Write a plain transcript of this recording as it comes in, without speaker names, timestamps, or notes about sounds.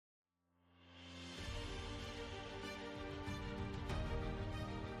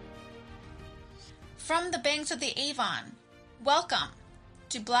From the banks of the Avon, welcome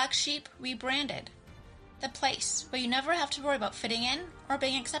to Black Sheep Rebranded, the place where you never have to worry about fitting in or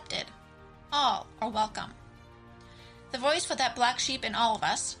being accepted. All are welcome. The voice for that black sheep in all of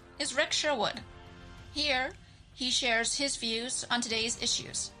us is Rick Sherwood. Here, he shares his views on today's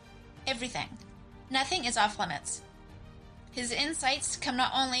issues. Everything. Nothing is off limits. His insights come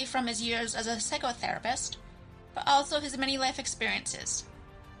not only from his years as a psychotherapist, but also his many life experiences.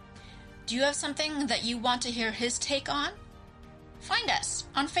 Do you have something that you want to hear his take on? Find us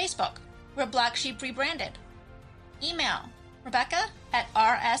on Facebook. We're Black Sheep Rebranded. Email Rebecca at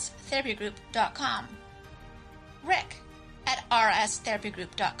rstherapygroup.com, Rick at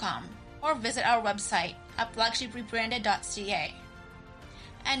rstherapygroup.com, or visit our website at blacksheeprebranded.ca.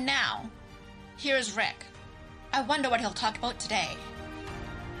 And now, here's Rick. I wonder what he'll talk about today.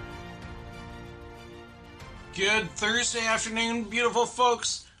 Good Thursday afternoon, beautiful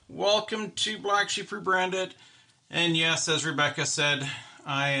folks. Welcome to Black Sheep Rebranded. And yes, as Rebecca said,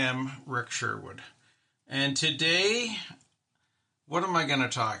 I am Rick Sherwood. And today, what am I going to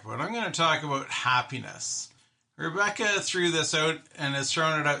talk about? I'm going to talk about happiness. Rebecca threw this out and has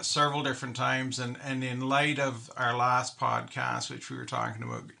thrown it out several different times. And in light of our last podcast, which we were talking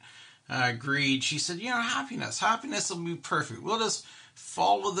about greed, she said, happiness will be perfect. We'll just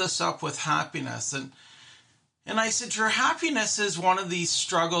follow this up with happiness. And I said to her, happiness is one of these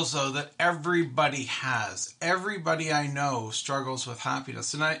struggles, though, that everybody has. Everybody I know struggles with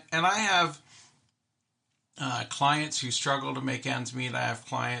happiness. And I have clients who struggle to make ends meet. I have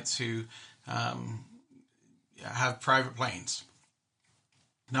clients who have private planes.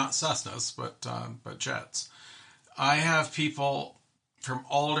 Not Cessnas, but jets. I have people from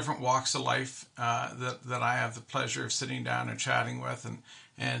all different walks of life that I have the pleasure of sitting down and chatting with, and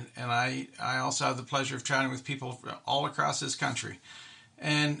I also have the pleasure of chatting with people all across this country,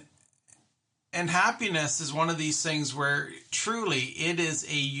 and happiness is one of these things where truly it is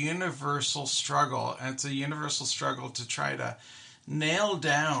a universal struggle, and it's a universal struggle to try to nail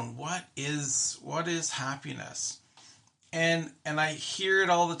down what is happiness. And I hear it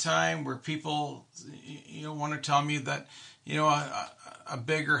all the time where people want to tell me that a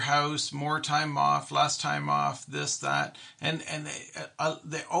bigger house, more time off, less time off, this, that. And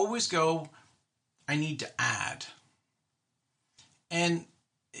they always go, I need to add. And,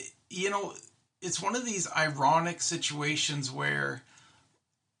 it's one of these ironic situations where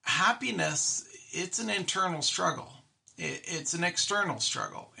happiness, it's an internal struggle. It's an external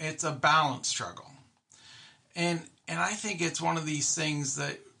struggle. It's a balance struggle. And I think it's one of these things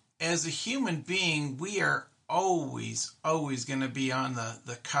that as a human being, we are always going to be on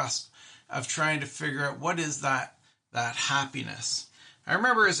the cusp of trying to figure out what is that happiness. I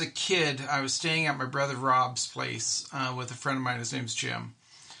remember as a kid, I was staying at my brother Rob's place with a friend of mine. His name's Jim.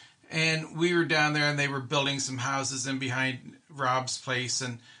 And we were down there and they were building some houses in behind Rob's place,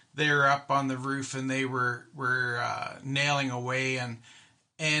 and they were up on the roof and they were nailing away,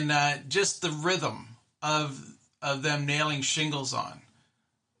 and just the rhythm of them nailing shingles on.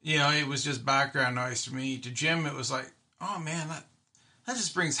 It was just background noise to me. To Jim, it was like, oh man, that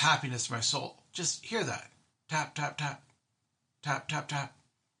just brings happiness to my soul. Just hear that. Tap, tap, tap. Tap, tap, tap.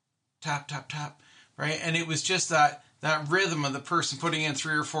 Tap, tap, tap. Right? And it was just that rhythm of the person putting in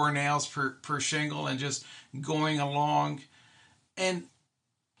 3 or 4 nails per shingle and just going along. And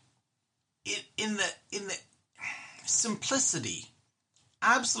in the simplicity,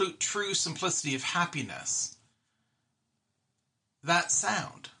 absolute true simplicity of happiness, that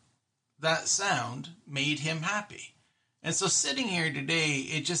sound made him happy. And so sitting here today,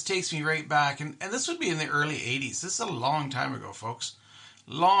 it just takes me right back. And this would be in the early 80s. This is a long time ago, folks.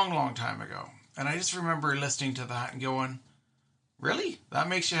 Long time ago. And I just remember listening to that and going, really? That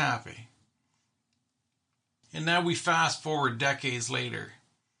makes you happy? And now we fast forward decades later,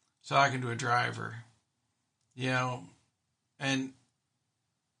 talking to a driver, and,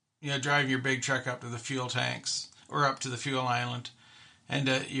 driving your big truck up to the fuel tanks or up to the fuel island, and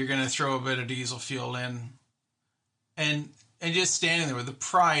you're going to throw a bit of diesel fuel in, and just standing there with the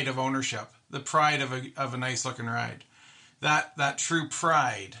pride of ownership, the pride of a nice looking ride, that true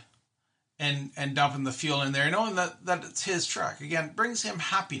pride, and dumping the fuel in there, knowing that it's his truck, again, brings him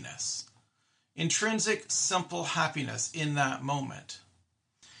happiness, intrinsic, simple happiness in that moment.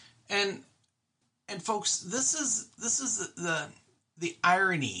 And folks, this is the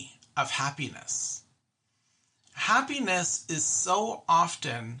irony of happiness. Happiness is so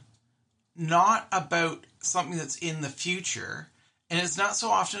often not about something that's in the future, and it's not so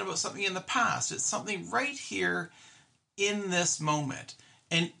often about something in the past. It's something right here in this moment.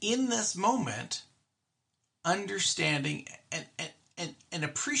 And in this moment, understanding and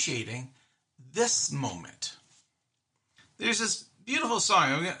appreciating this moment. There's this beautiful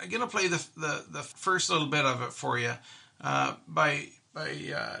song. I'm going to play the first little bit of it for you by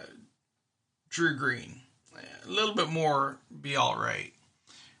Drew Green. A little bit more, Be All Right.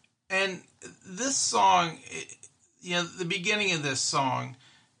 And this song, the beginning of this song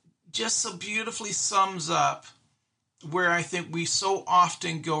just so beautifully sums up where I think we so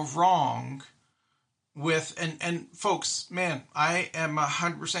often go wrong with, and folks, man, I am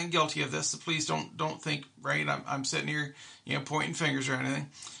 100% guilty of this, so please don't think, right, I'm sitting here, pointing fingers or anything,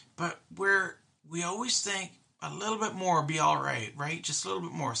 but where we always think a little bit more, be all right, right? Just a little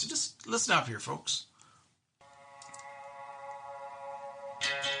bit more. So just listen up here, folks.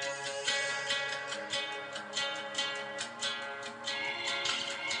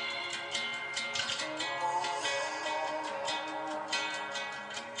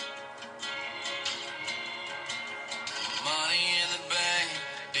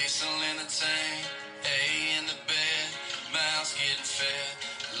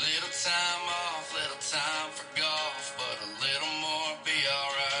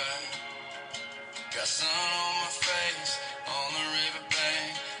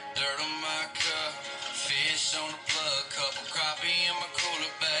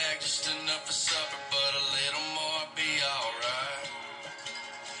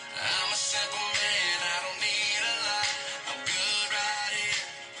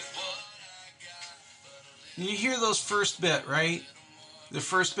 You hear those first bit, right? The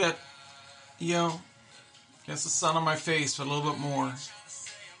first bit, gets the sun on my face, but a little bit more.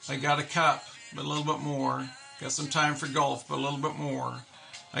 I got a cup, but a little bit more. Got some time for golf, but a little bit more.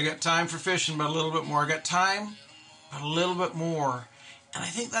 I got time for fishing, but a little bit more. I got time, but a little bit more. And I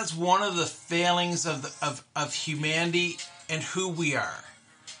think that's one of the failings of humanity and who we are.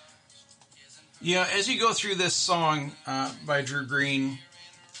 As you go through this song by Drew Green,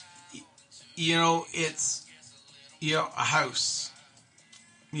 it's, a house,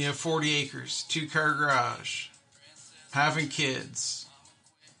 40 acres, 2-car garage, having kids,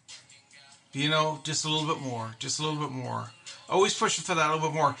 just a little bit more, just a little bit more. Always pushing for that a little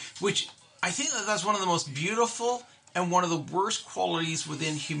bit more, which I think that's one of the most beautiful and one of the worst qualities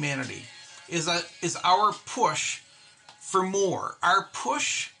within humanity is our push for more. Our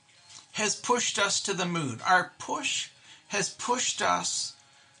push has pushed us to the moon. Our push has pushed us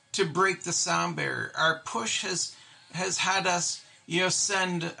to break the sound barrier. Our push has had us,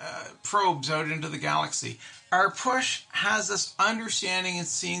 send probes out into the galaxy. Our push has us understanding and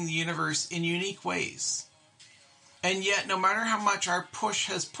seeing the universe in unique ways. And yet, no matter how much our push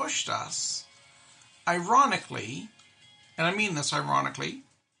has pushed us, ironically, and I mean this ironically,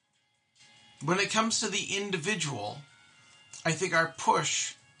 when it comes to the individual, I think our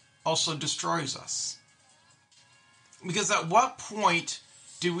push also destroys us. Because at what point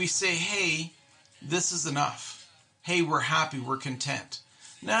do we say, hey, this is enough? Hey, we're happy, we're content.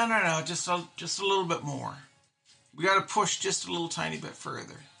 No, just a little bit more. We got to push just a little tiny bit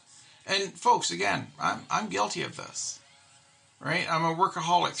further. And folks, again, I'm guilty of this, right? I'm a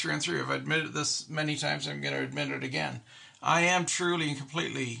workaholic through and through. I've admitted this many times. I'm going to admit it again. I am truly and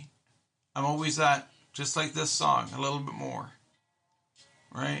completely, I'm always that, just like this song, a little bit more,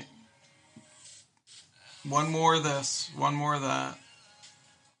 right? One more of this, one more of that.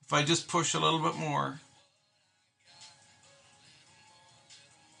 If I just push a little bit more.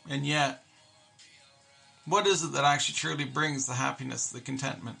 And yet, what is it that actually truly brings the happiness, the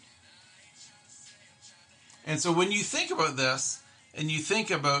contentment? And so when you think about this, and you think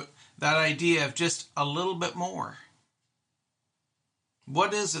about that idea of just a little bit more,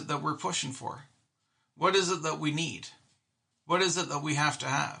 what is it that we're pushing for? What is it that we need? What is it that we have to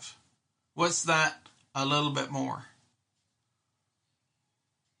have? What's that a little bit more?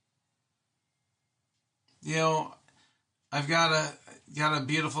 I've got a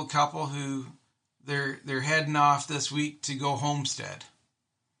beautiful couple who they're heading off this week to go homestead.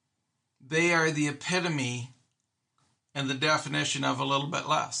 They are the epitome and the definition of a little bit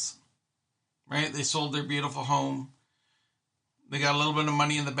less, right? They sold their beautiful home. They got a little bit of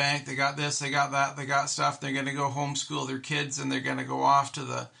money in the bank. They got this, they got that, they got stuff. They're going to go homeschool their kids, and they're going to go off to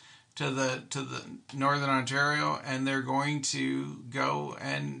the Northern Ontario, and they're going to go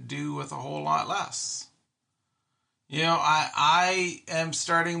and do with a whole lot less. I am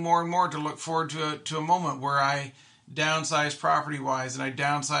starting more and more to look forward to a moment where I downsize property-wise and I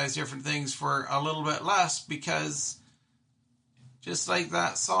downsize different things for a little bit less, because just like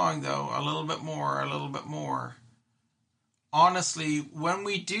that song, though, a little bit more, a little bit more. Honestly, when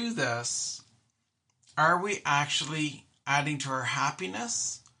we do this, are we actually adding to our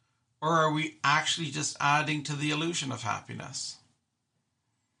happiness, or are we actually just adding to the illusion of happiness?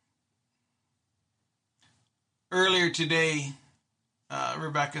 earlier today,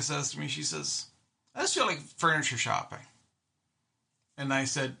 Rebecca says to me, she says, I just feel like furniture shopping. And I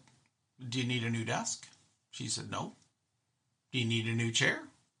said, do you need a new desk? She said, no. Do you need a new chair?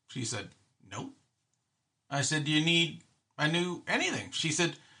 She said, no. I said, do you need a new anything? She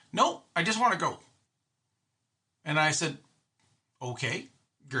said, no, I just want to go. And I said, okay,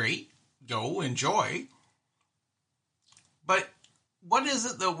 great, go, enjoy. But what is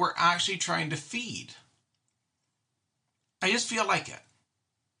it that we're actually trying to feed? I just feel like it.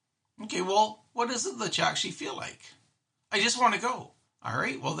 Okay, well, what is it that you actually feel like? I just want to go. All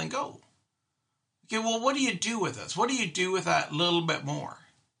right, well then go. Okay, well, what do you do with this? What do you do with that little bit more?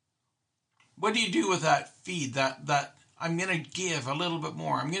 What do you do with that feed, that I'm going to give a little bit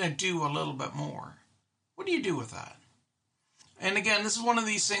more, I'm going to do a little bit more? What do you do with that? And again, this is one of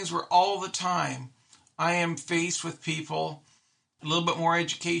these things where all the time I am faced with people, a little bit more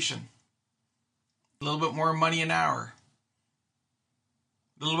education, a little bit more money an hour,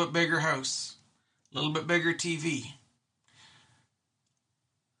 a little bit bigger house, a little bit bigger TV,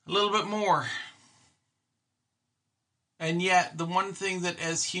 a little bit more. And yet, the one thing that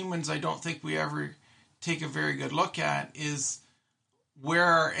as humans I don't think we ever take a very good look at is where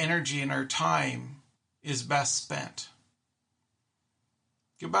our energy and our time is best spent.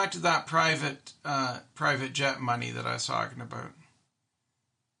 Go back to that private jet money that I was talking about.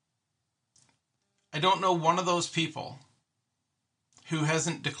 I don't know one of those people who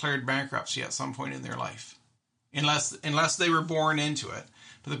hasn't declared bankruptcy at some point in their life, unless they were born into it.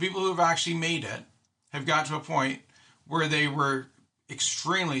 But the people who have actually made it have got to a point where they were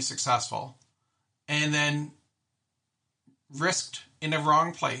extremely successful and then risked in a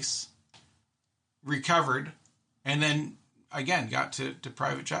wrong place, recovered, and then again got to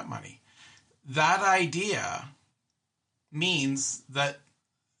private jet money. That idea means that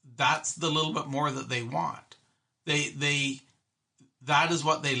that's the little bit more that they want. That is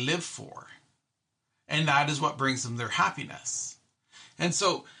what they live for. And that is what brings them their happiness. And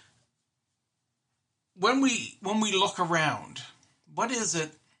so when we look around, what is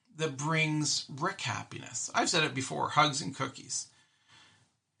it that brings Rick happiness? I've said it before, hugs and cookies.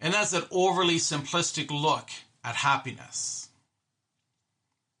 And that's an overly simplistic look at happiness.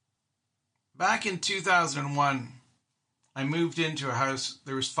 Back in 2001, I moved into a house,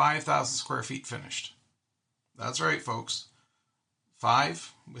 there was 5,000 square feet finished. That's right, folks.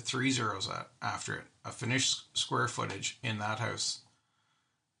 5 with 3 zeros after it, a finished square footage in that house.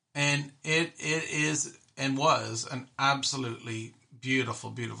 And it is and was an absolutely beautiful,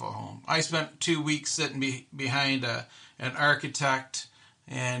 beautiful home. I spent 2 weeks sitting behind an architect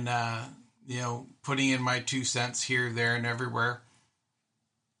and, putting in my 2 cents here, there, and everywhere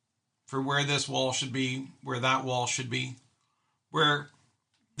for where this wall should be, where that wall should be, where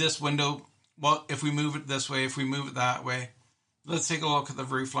this window, well, if we move it this way, if we move it that way, let's take a look at the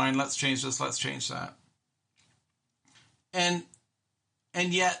roof line, let's change this, let's change that.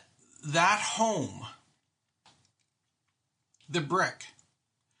 And yet that home, the brick,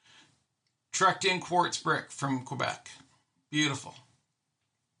 trucked in quartz brick from Quebec, beautiful.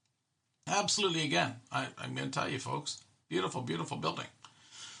 Absolutely, again, I'm going to tell you folks, beautiful, beautiful building.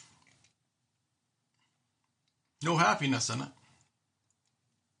 No happiness in it.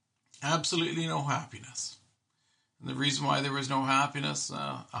 Absolutely no happiness. And the reason why there was no happiness,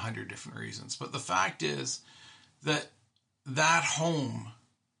 100 different reasons. But the fact is that home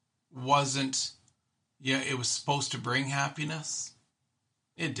wasn't, it was supposed to bring happiness.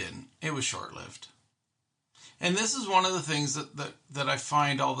 It didn't. It was short-lived. And this is one of the things that I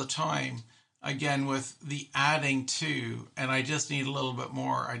find all the time, again, with the adding to, and I just need a little bit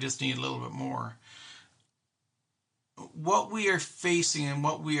more, I just need a little bit more. What we are facing and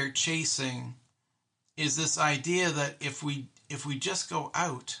what we are chasing is this idea that if we just go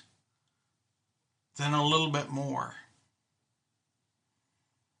out, then a little bit more.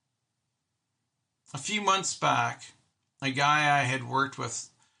 A few months back, a guy I had worked with,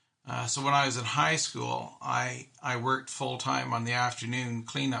 so when I was in high school, I worked full-time on the afternoon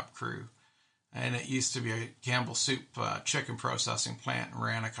cleanup crew, and it used to be a Campbell Soup chicken processing plant in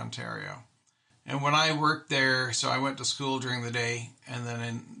Rannoch, Ontario. And when I worked there, so I went to school during the day, and then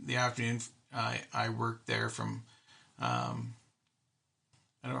in the afternoon, I worked there from, I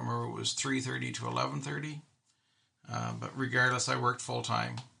don't remember, it was 3:30 to 11:30. But regardless, I worked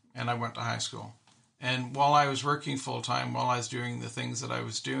full-time, and I went to high school. And while I was working full-time, while I was doing the things that I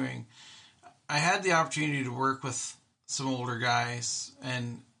was doing, I had the opportunity to work with some older guys.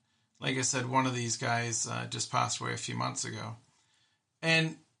 And like I said, one of these guys just passed away a few months ago.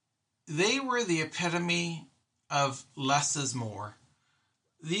 And they were the epitome of less is more.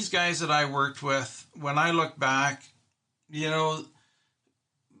 these guys that I worked with, when I look back, a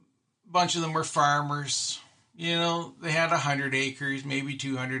bunch of them were farmers. They had 100 acres, maybe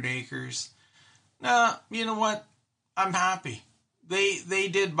 200 acres. Nah, you know what? I'm happy. They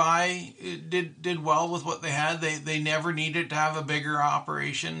did well with what they had. They never needed to have a bigger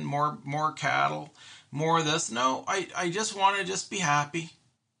operation, more cattle, more of this. No, I just want to just be happy.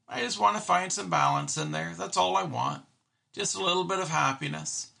 I just want to find some balance in there. That's all I want. Just a little bit of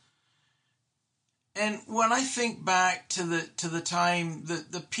happiness. And when I think back to the time,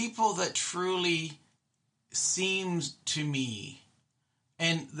 the people that truly seemed to me,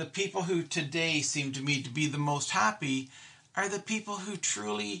 and the people who today seem to me to be the most happy, are the people who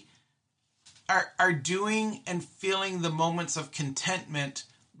truly are doing and feeling the moments of contentment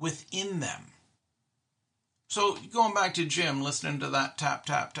within them. So going back to Jim, listening to that tap,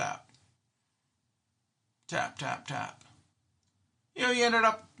 tap, tap. Tap, tap, tap.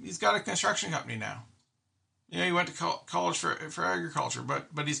 He's got a construction company now. He went to college for agriculture,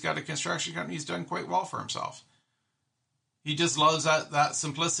 but he's got a construction company. He's done quite well for himself. He just loves that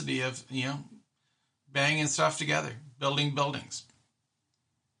simplicity of, banging stuff together, building buildings.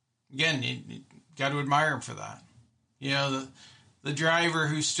 Again, you got to admire him for that. The driver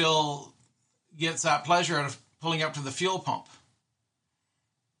who still gets that pleasure out of pulling up to the fuel pump.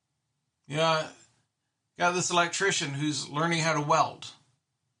 Got this electrician who's learning how to weld.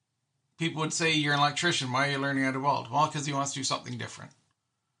 People would say, you're an electrician, why are you learning how to weld? Well, because he wants to do something different.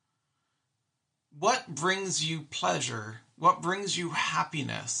 What brings you pleasure? What brings you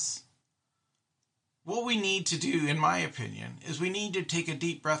happiness? What we need to do, in my opinion, is we need to take a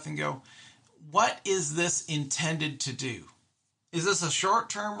deep breath and go, what is this intended to do? Is this a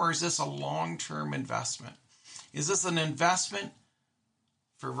short-term or is this a long-term investment? Is this an investment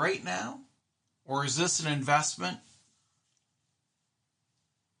for right now? Or is this an investment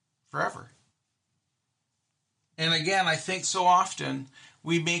forever? And again, I think so often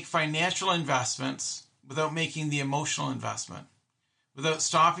we make financial investments without making the emotional investment, without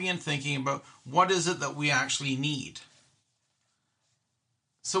stopping and thinking about what is it that we actually need.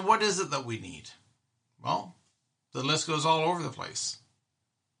 So what is it that we need? Well, the list goes all over the place.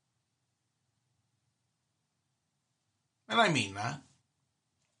 And I mean that.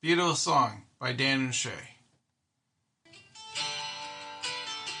 Beautiful song by Dan Shay.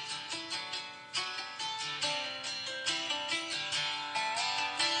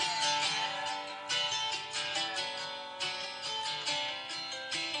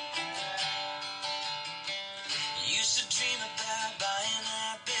 Used to dream about buying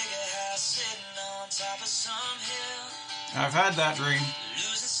that bigger house sitting on top of some hill. I've had that dream.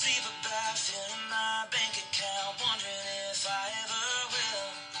 Losing sleep about filling my bank account, wondering if I ever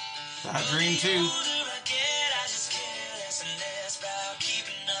will. That dream too. The older I get, I just care less and less about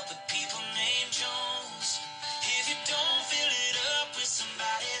keeping up with people named Jones. If you don't fill it up with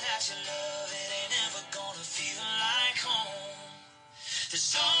somebody that you love, it ain't ever gonna feel like home.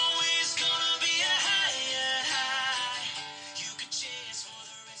 There's always gonna be a higher high you could chase for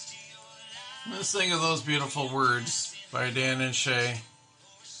the rest of your life. Let's think of those beautiful words by Dan and Shay.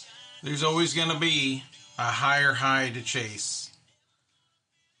 There's always going to be a higher high to chase.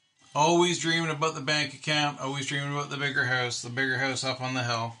 Always dreaming about the bank account, always dreaming about the bigger house up on the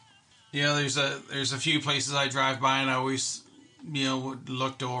hill. There's a few places I drive by and I always,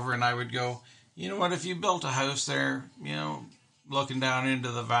 looked over and I would go, you know what, if you built a house there, looking down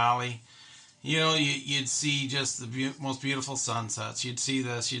into the valley, you'd see just the most beautiful sunsets. You'd see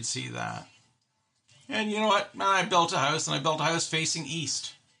this, you'd see that. And you know what? I built a house facing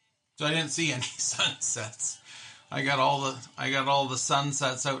east. So I didn't see any sunsets. I got all the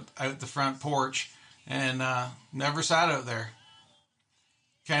sunsets out the front porch and never sat out there.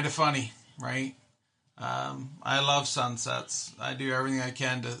 Kind of funny, right? I love sunsets. I do everything I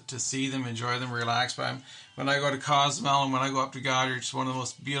can to see them, enjoy them, relax by them. When I go to Cozumel and when I go up to Goddard, it's one of the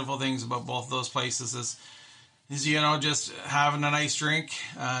most beautiful things about both of those places is just having a nice drink.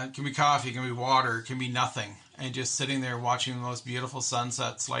 It can be coffee, it can be water, it can be nothing. And just sitting there watching the most beautiful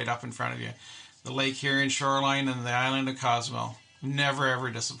sunsets light up in front of you. The Lake Huron shoreline and the island of Cozumel. Never ever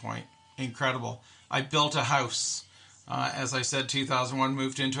disappoint. Incredible. I built a house. As I said, 2001,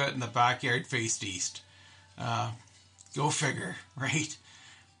 moved into it and the backyard faced east. Go figure, right?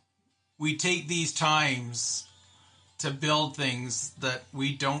 We take these times to build things that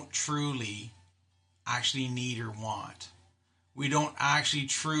we don't truly actually need or want. We don't actually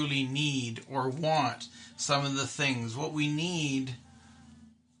truly need or want some of the things. What we need,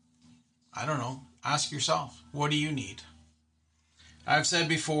 I don't know, ask yourself, what do you need? I've said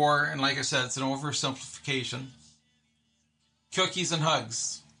before, and like I said, it's an oversimplification, Cookies and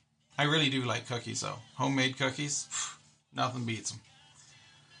hugs. I really do like cookies, though. Homemade cookies, nothing beats them.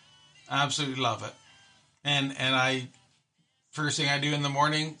 Absolutely love it. And first thing I do in the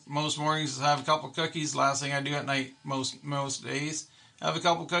morning, most mornings, is have a couple cookies. Last thing I do at night, most days, have a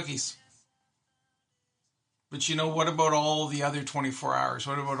couple cookies. But what about all the other 24 hours?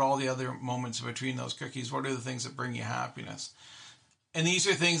 What about all the other moments between those cookies? What are the things that bring you happiness? And these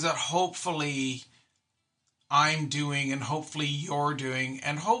are things that hopefully I'm doing, and hopefully you're doing,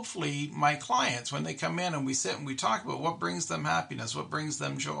 and hopefully my clients, when they come in and we sit and we talk about what brings them happiness, what brings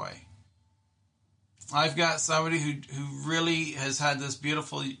them joy. I've got somebody who really has had this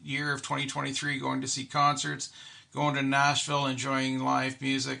beautiful year of 2023, going to see concerts, going to Nashville, enjoying live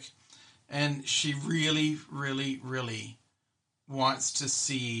music. And she really, really, really wants to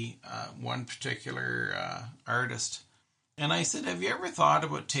see one particular artist. And I said, have you ever thought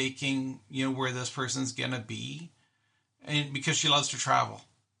about taking, where this person's going to be? And because she loves to travel,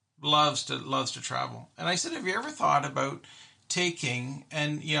 loves to travel. And I said, have you ever thought about taking,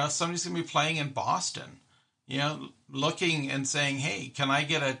 and somebody's going to be playing in Boston, looking and saying, hey, can I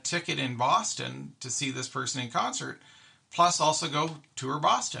get a ticket in Boston to see this person in concert, plus also go tour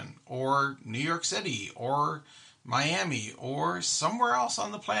Boston or New York City or Miami or somewhere else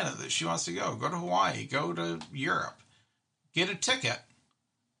on the planet that she wants to go to Hawaii, go to Europe, get a ticket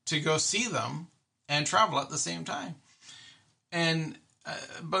to go see them and travel at the same time. And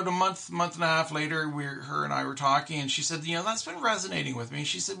about a month and a half later, her and I were talking, and she said, that's been resonating with me.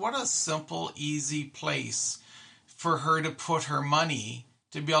 She said, what a simple, easy place for her to put her money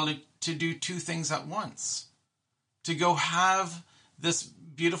to be able to do two things at once. To go have this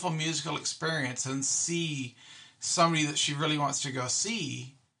beautiful musical experience and see somebody that she really wants to go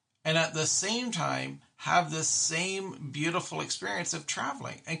see, and at the same time have this same beautiful experience of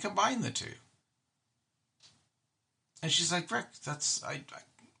traveling, and combine the two. And she's like, Rick,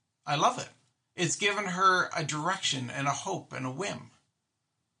 I love it. It's given her a direction and a hope and a whim.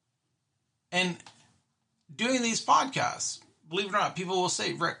 And doing these podcasts, believe it or not, people will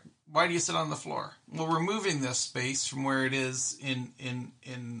say, Rick, why do you sit on the floor? Well, we're moving this space from where it is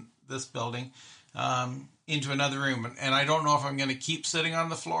in this building into another room. And I don't know if I'm going to keep sitting on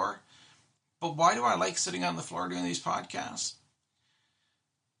the floor. But why do I like sitting on the floor doing these podcasts?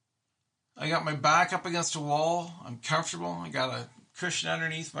 I got my back up against a wall. I'm comfortable. I got a cushion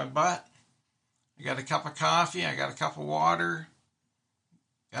underneath my butt. I got a cup of coffee. I got a cup of water.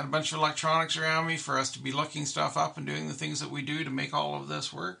 Got a bunch of electronics around me for us to be looking stuff up and doing the things that we do to make all of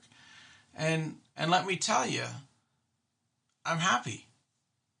this work. And let me tell you, I'm happy.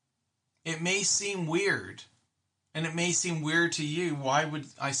 It may seem weird, and it may seem weird to you. Why would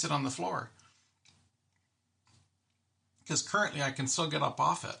I sit on the floor? Because currently I can still get up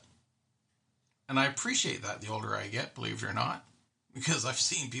off it. And I appreciate that the older I get, believe it or not, because I've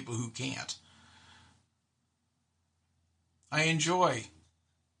seen people who can't. I enjoy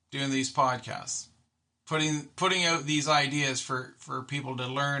doing these podcasts, putting out these ideas for people to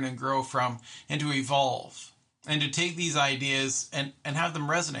learn and grow from, and to evolve, and to take these ideas and have them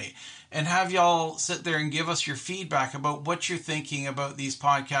resonate, and have y'all sit there and give us your feedback about what you're thinking about these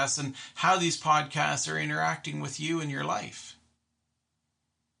podcasts and how these podcasts are interacting with you in your life.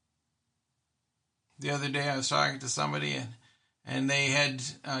 The other day I was talking to somebody and they had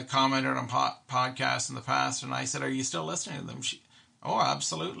commented on podcasts in the past, and I said, are you still listening to them? Oh,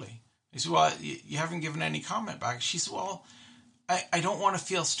 absolutely. I said, well, you haven't given any comment back. She said, well, I don't want to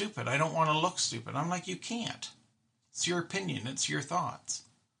feel stupid. I don't want to look stupid. I'm like, you can't. It's your opinion. It's your thoughts.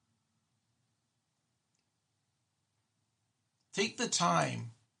 Take the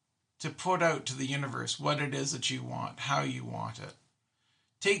time to put out to the universe what it is that you want, how you want it.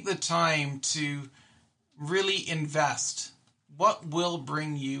 Take the time to really invest. What will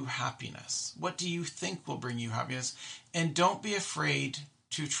bring you happiness? What do you think will bring you happiness? And don't be afraid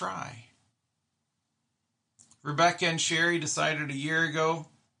to try. Rebecca and Sherry decided a year ago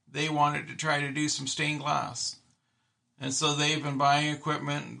they wanted to try to do some stained glass. And so they've been buying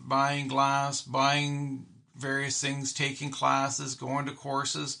equipment, buying glass, buying various things, taking classes, going to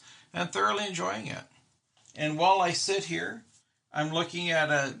courses, and thoroughly enjoying it. And while I sit here, I'm looking at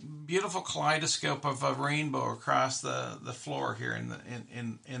a beautiful kaleidoscope of a rainbow across the floor here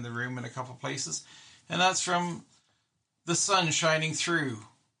in the room in a couple places. And that's from the sun shining through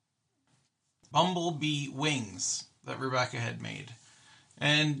bumblebee wings that Rebecca had made.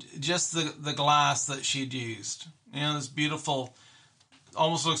 And just the glass that she'd used. This beautiful,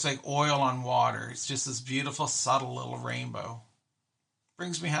 almost looks like oil on water. It's just this beautiful, subtle little rainbow.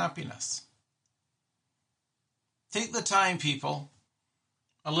 Brings me happiness. Take the time, people.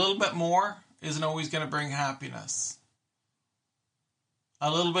 A little bit more isn't always going to bring happiness. a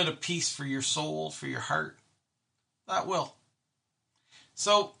little bit of peace for your soul, for your heart, that will.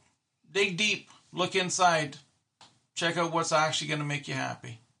 So dig deep, look inside, check out what's actually going to make you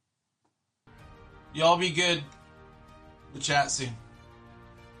happy. Y'all be good. We'll chat soon.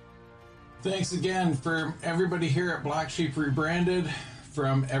 Thanks again for everybody here at Black Sheep Rebranded,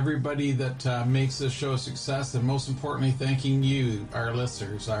 from everybody that makes this show a success, and most importantly, thanking you, our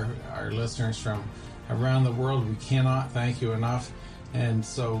listeners, our listeners from around the world. We cannot thank you enough. And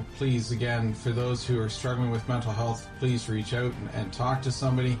so please, again, for those who are struggling with mental health, please reach out and talk to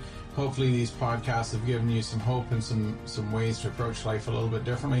somebody. Hopefully these podcasts have given you some hope and some ways to approach life a little bit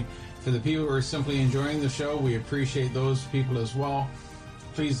differently. For the people who are simply enjoying the show, we appreciate those people as well.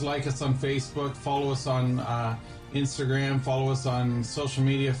 Please like us on Facebook, follow us on Instagram, follow us on social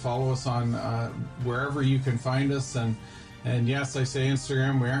media, follow us on wherever you can find us. And yes, I say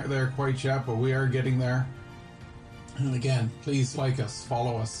Instagram, we aren't there quite yet, but we are getting there. And again, please like us,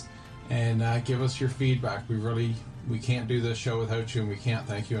 follow us, and give us your feedback. We can't do this show without you, and we can't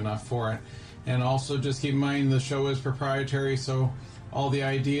thank you enough for it. And also just keep in mind the show is proprietary, so all the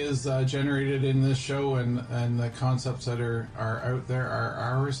ideas generated in this show and the concepts that are out there are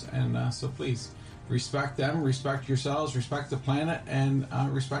ours. And so please respect them, respect yourselves, respect the planet, and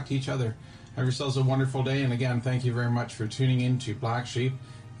respect each other. Have yourselves a wonderful day. And again, thank you very much for tuning in to Black Sheep.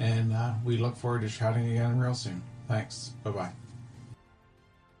 And we look forward to chatting again real soon. Thanks. Bye-bye.